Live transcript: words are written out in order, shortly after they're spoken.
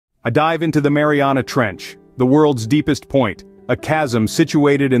I dive into the Mariana Trench, the world's deepest point, a chasm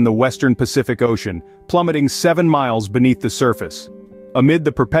situated in the western Pacific Ocean, plummeting 7 miles beneath the surface. Amid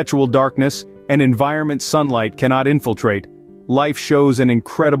the perpetual darkness, an environment sunlight cannot infiltrate, life shows an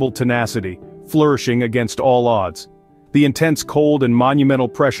incredible tenacity, flourishing against all odds. The intense cold and monumental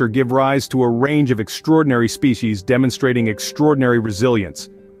pressure give rise to a range of extraordinary species demonstrating extraordinary resilience,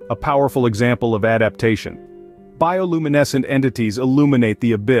 a powerful example of adaptation. Bioluminescent entities illuminate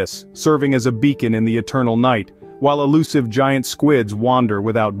the abyss, serving as a beacon in the eternal night, while elusive giant squids wander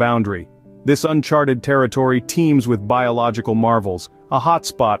without boundary. This uncharted territory teems with biological marvels, a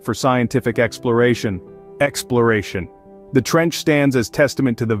hotspot for scientific exploration. The trench stands as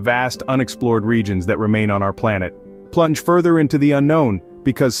testament to the vast unexplored regions that remain on our planet. Plunge further into the unknown,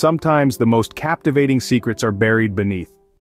 because sometimes the most captivating secrets are buried beneath.